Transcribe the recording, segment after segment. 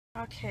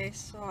Okay,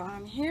 so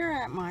I'm here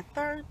at my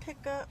third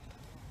pickup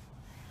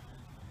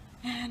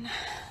and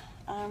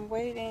I'm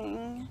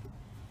waiting.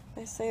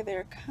 They say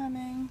they're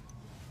coming.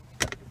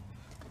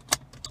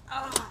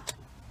 Oh.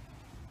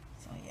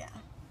 So yeah.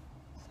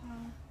 So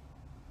I'll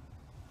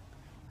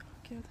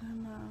give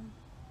them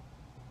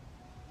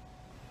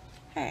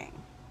hey.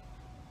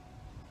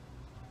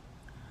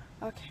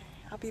 Okay,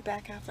 I'll be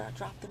back after I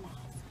drop them off.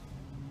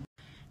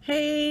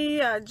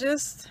 Hey, I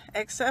just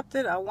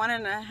accepted a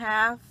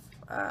 1.5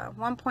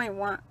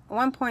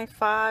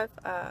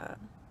 1.5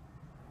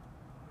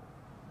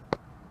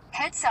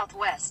 head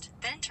southwest,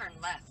 then turn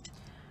left.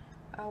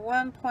 a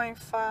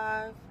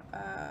 1.5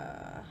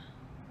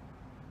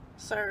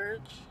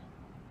 surge.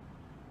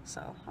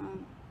 So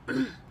I'm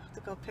have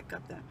to go pick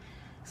up them.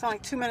 It's only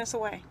 2 minutes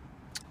away.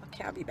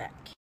 Okay, I'll be back.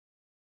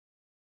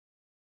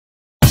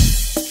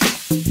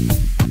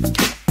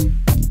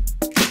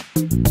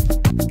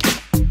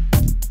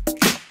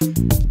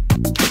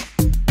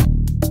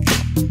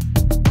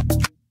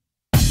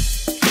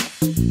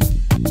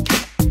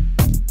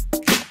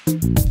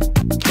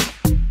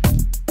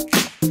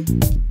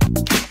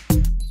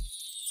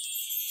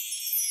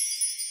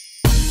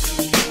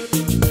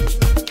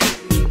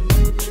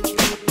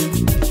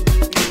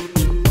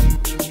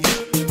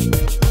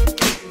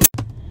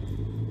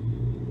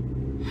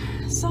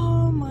 So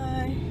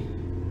my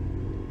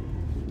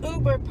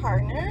Uber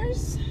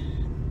partners,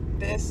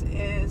 this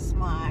is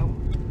my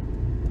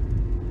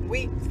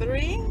week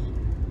 3.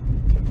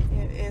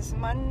 It is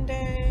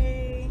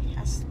Monday.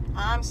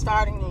 I'm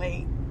starting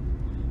late,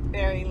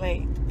 very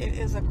late. It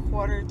is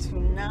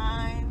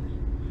 8:45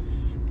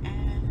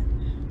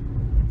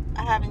 and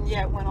I haven't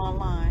yet went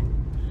online.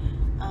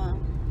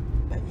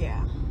 But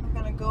yeah, I'm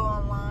gonna go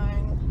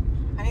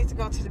online. I need to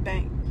go to the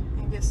bank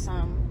and get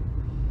some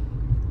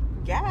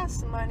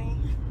gas money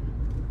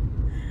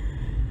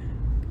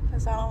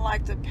because I don't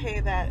like to pay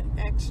that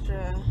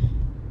extra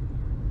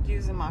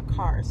using my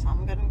card. So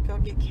I'm gonna go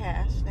get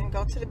cash, then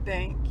go to the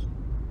bank.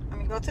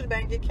 Go to the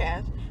bank, get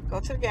cash, go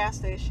to the gas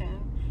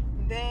station,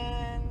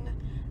 then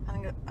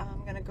I'm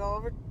gonna go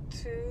over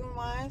to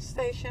my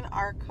station,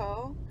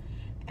 Arco,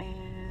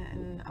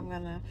 and I'm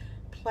gonna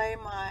play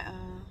my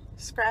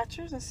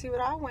scratchers and see what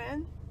I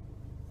win.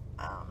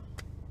 I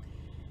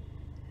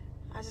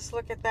just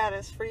look at that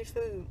as free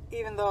food,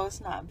 even though it's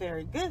not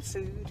very good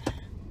food.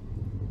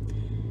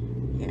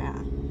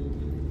 Yeah.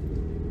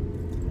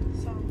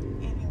 So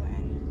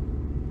anyway,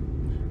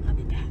 I'll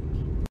be back.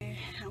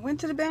 I went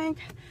to the bank,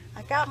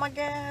 I got my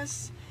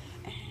gas,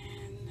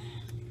 and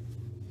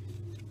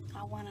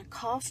I want a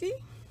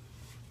coffee,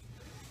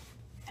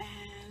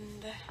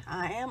 and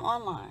I am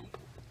online.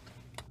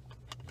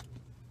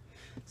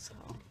 So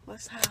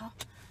let's have.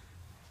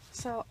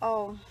 So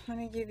let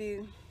me give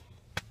you.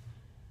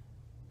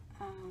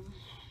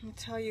 Let me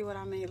tell you what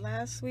I made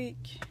last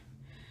week.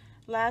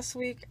 Last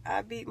week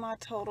I beat my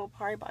total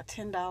probably about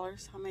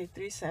 $10. I made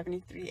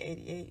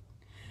 $373.88.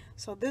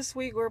 So this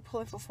week we're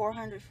pulling for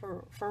 $400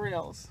 for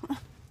reals.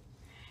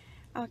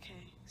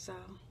 Okay, so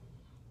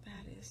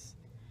that is.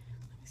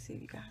 Let me see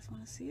if you guys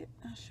want to see it.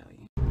 I'll show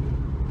you.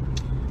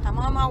 I'm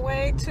on my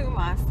way to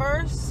my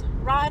first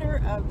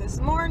rider of this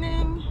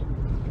morning,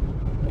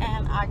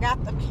 and I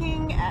got the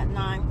ping at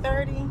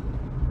 9:30,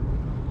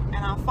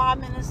 and I'm 5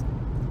 minutes.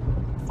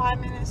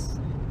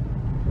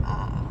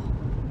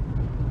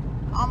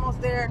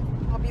 Almost there.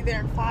 I'll be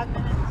there in 5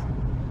 minutes.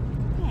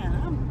 Man,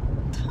 I'm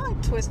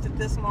tongue twisted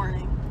this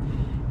morning.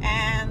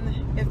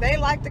 And if they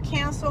like to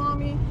cancel on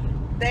me,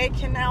 they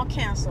can now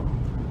cancel.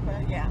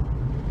 But yeah,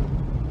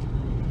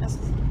 as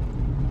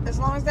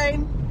long as they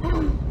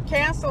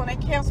cancel and they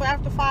cancel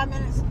after 5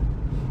 minutes,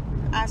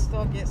 I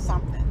still get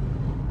something.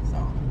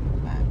 So,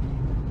 but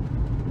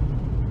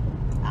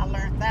I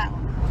learned that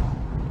one.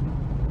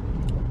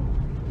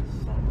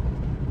 So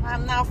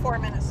I'm now 4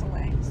 minutes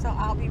away. So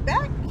I'll be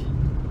back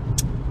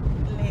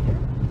later.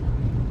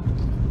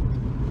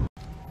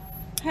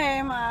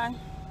 Hey, my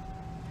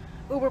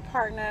Uber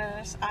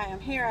partners, I am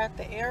here at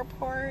the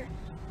airport,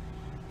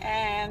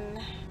 and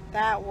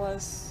that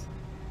was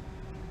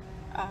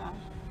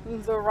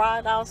the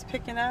ride I was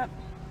picking up,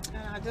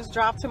 and I just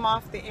dropped him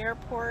off the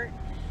airport.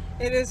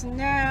 It is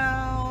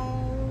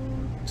now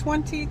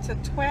 20 to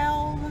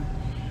 12,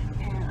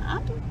 and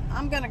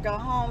I'm gonna go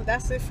home.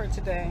 That's it for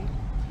today.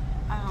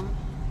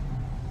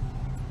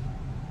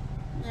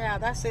 Yeah,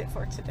 that's it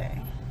for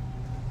today.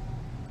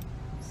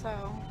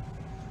 So,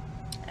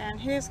 and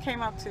his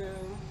came up to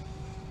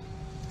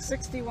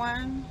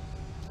 61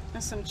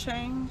 and some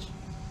change.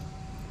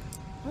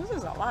 This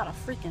is a lot of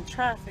freaking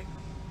traffic.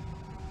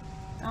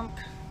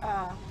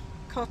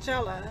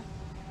 Coachella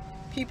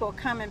people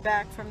coming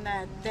back from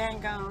that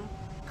dang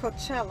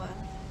Coachella.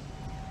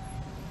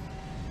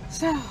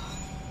 So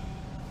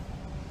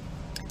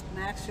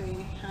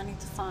actually I need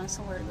to find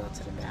somewhere to go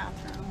to the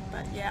bathroom,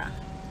 but yeah,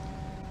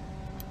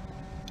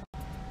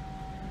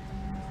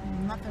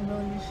 nothing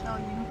really to show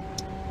you.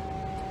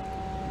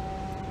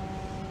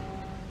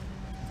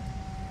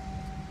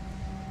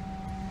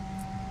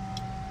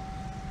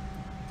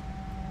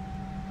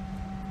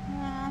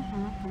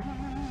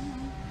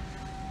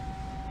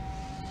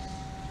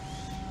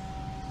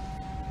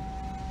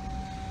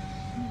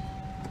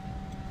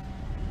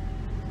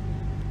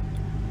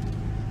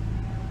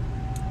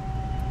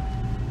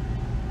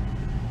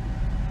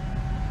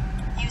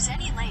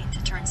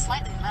 turn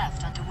slightly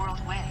left onto World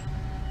Way.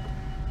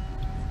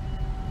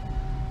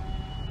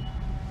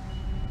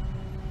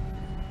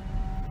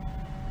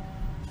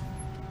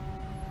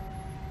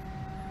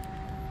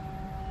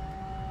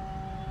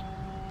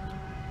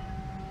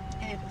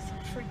 It is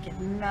a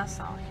freaking mess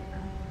out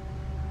here.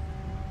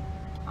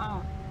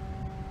 Oh,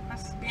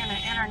 this being an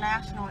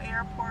international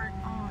airport.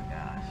 Oh my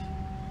gosh.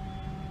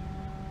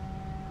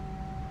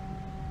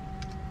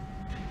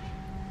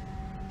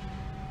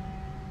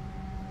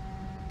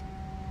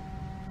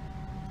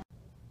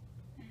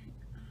 I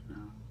don't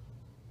know.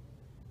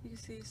 You can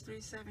see it's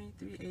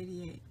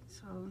 373.88.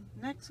 So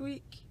next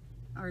week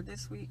or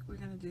this week we're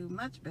gonna do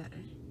much better.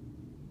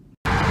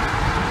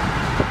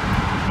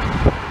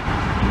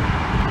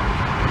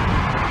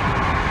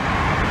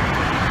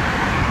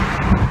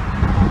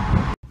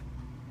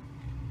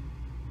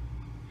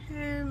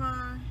 Hey,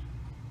 my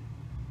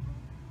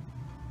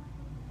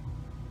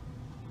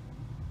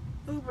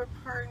Uber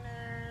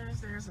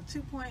partners. There's a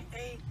 2.8.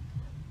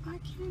 I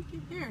can't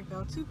get there.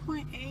 Go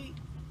 2.8